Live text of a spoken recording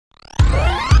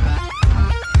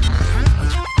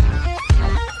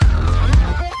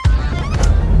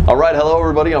All right, hello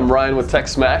everybody, I'm Ryan with Tech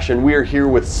Smash, and we are here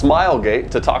with Smilegate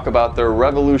to talk about their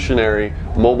revolutionary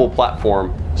mobile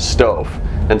platform, Stove.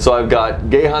 And so I've got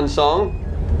Gaehan Song,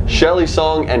 Shelly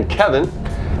Song, and Kevin,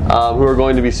 who are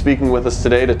going to be speaking with us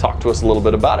today to talk to us a little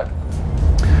bit about it.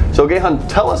 So Gaehan,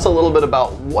 tell us a little bit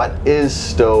about what is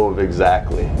Stove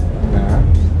exactly?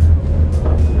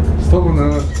 Stove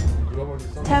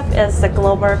is a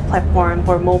global platform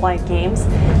for mobile games,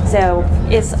 so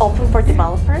it's open for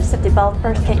developers. So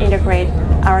developers can integrate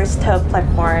our Stove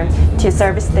platform to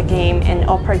service the game and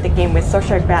operate the game with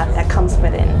social graph that comes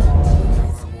within.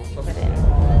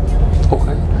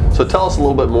 Okay. So tell us a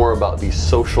little bit more about the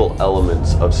social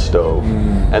elements of Stove.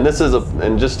 And this is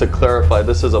and just to clarify,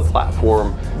 this is a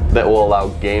platform that will allow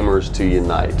gamers to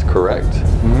unite, correct?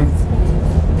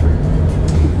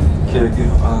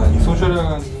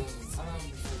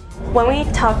 When we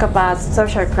talk about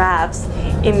social graphs,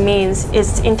 it means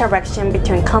it's interaction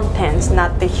between contents,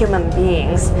 not the human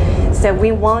beings. So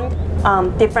we want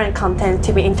different content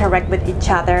to be interact with each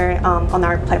other on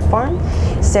our platform.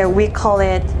 So we call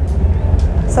it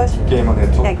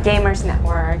Gamers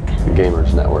Network.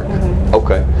 Gamers Network.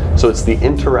 Okay. So it's the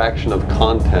interaction of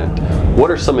content. What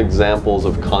are some examples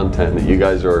of content that you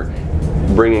guys are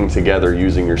bringing together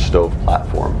using your Stove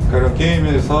platform?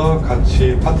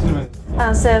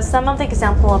 So some of the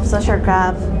example of social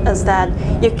graph is that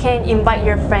you can invite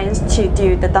your friends to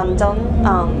do the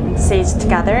dungeon siege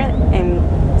together and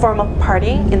form a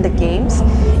party in the games,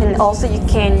 and also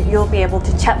you'll be able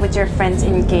to chat with your friends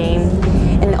in game,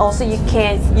 and also you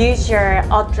can use your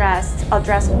address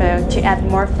book to add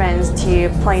more friends to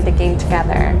play the game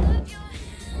together.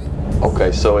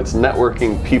 Okay, so it's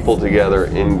networking people together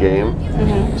in game.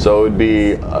 So it would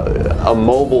be a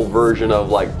mobile version of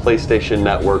like PlayStation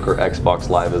Network or Xbox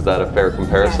Live. Is that a fair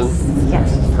comparison?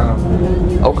 Yes.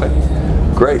 Okay,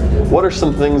 great. What are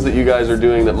some things that you guys are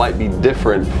doing that might be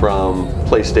different from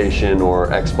PlayStation or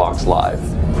Xbox Live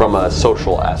from a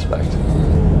social aspect?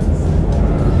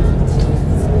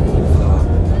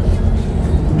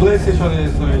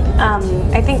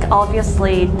 I think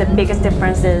obviously the biggest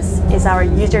difference is our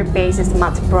user base is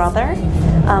much broader.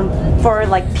 For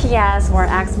like PS or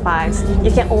Xbox, you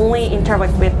can only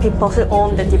interact with people who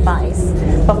own the device.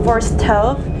 But for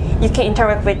Stove, you can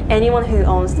interact with anyone who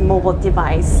owns the mobile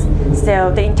device.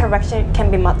 So the interaction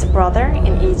can be much broader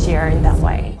and easier in that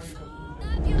way.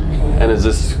 And is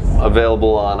this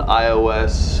available on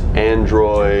iOS,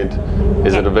 Android?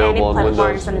 Is it available on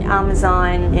Windows? On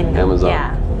Amazon. Amazon.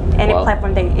 Yeah. Any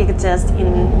platform that exists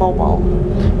in mobile.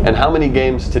 And how many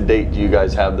games to date do you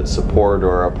guys have that support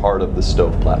or are part of the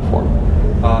Stove platform?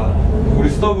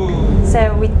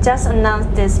 So we just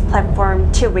announced this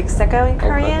platform 2 weeks ago in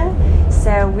Korea.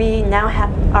 So we now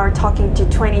are talking to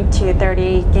 20 to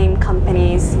 30 game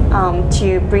companies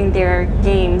to bring their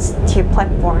games to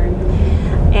platform.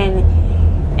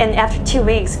 And after 2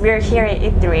 weeks, we're here at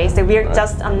E3, so we're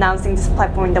just announcing this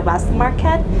platform in the West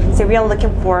market. So we are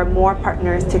looking for more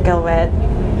partners to go with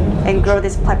and grow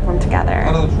this platform together.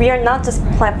 We are not just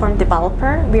platform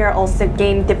developer, we are also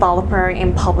game developer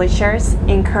and publishers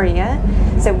in Korea.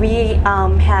 So we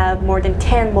have more than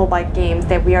 10 mobile games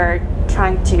that we are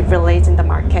trying to release in the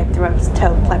market through our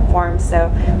Stove platform.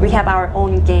 So we have our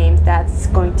own games that's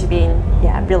going to be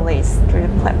released through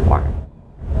the platform.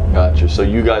 Gotcha. So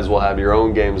you guys will have your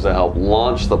own games to help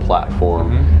launch the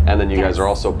platform, and then you guys are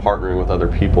also partnering with other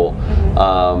people.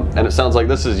 And it sounds like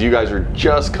you guys are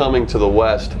just coming to the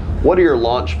West. What are your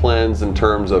launch plans in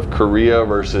terms of Korea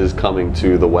versus coming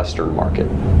to the Western market?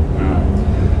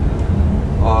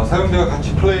 Well,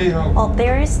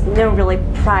 there is no really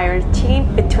priority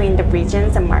between the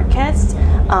regions and markets,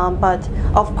 but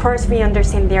of course we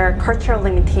understand there are cultural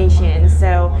limitations.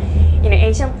 So,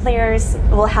 Asian players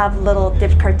will have little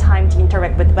difficult time to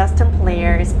interact with Western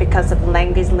players because of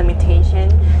language limitation.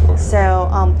 So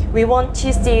we want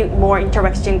to see more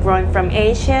interaction growing from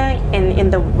Asia and in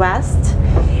the West.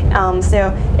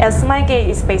 So as Smilegate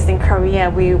is based in Korea,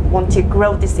 we want to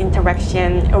grow this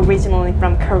interaction originally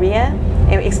from Korea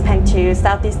and expand to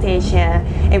Southeast Asia,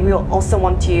 and we also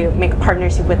want to make a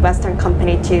partnership with Western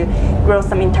company to grow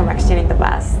some interaction in the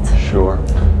West. Sure.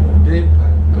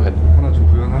 Go ahead.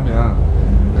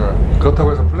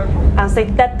 So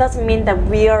that doesn't mean that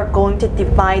we are going to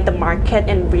divide the market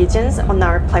and regions on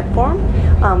our platform.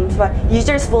 But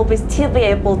users will still be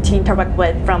able to interact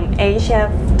with from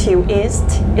Asia to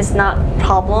East. It's not a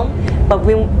problem, but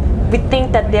we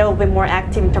think that there will be more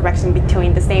active interaction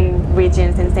between the same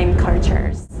regions and same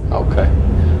cultures. Okay.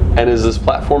 And is this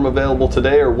platform available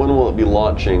today, or when will it be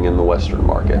launching in the Western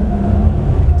market?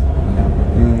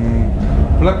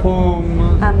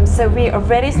 platform? So we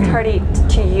already started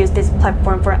to use this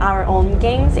platform for our own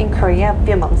games in Korea a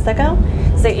few months ago.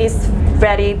 So it's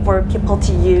ready for people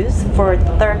to use for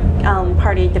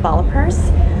third-party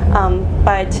developers.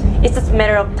 But it's just a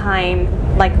matter of time,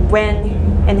 like when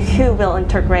and who will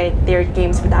integrate their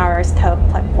games with our Stove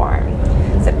platform.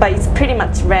 So, but it's pretty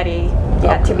much ready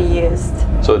to be used.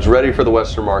 So it's ready for the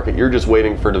Western market. You're just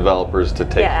waiting for developers to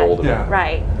take hold of it.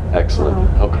 Right. Excellent.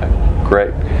 Okay,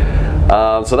 great.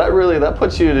 So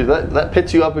that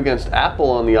pits you up against Apple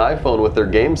on the iPhone with their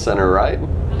Game Center, right?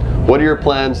 What are your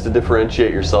plans to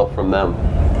differentiate yourself from them?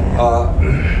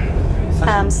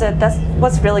 So that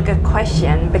was a really good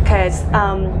question, because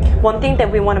one thing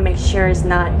that we want to make sure is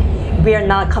we are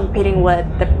not competing with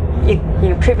the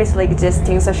previously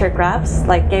existing social graphs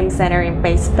like Game Center and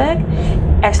Facebook.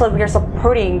 Actually, we are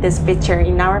supporting this feature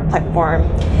in our platform,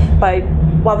 but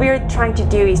what we are trying to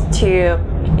do is to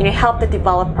help the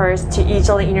developers to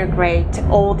easily integrate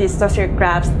all these social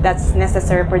graphs that's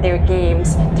necessary for their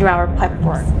games through our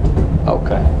platform.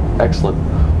 Okay, excellent.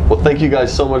 Well, thank you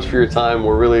guys so much for your time.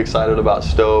 We're really excited about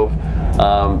Stove.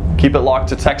 Keep it locked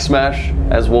to Tech Smash,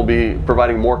 as we'll be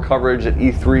providing more coverage at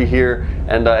E3 here.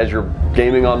 And as you're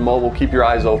gaming on mobile, keep your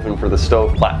eyes open for the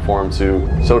Stove platform to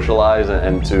socialize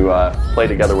and to play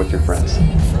together with your friends.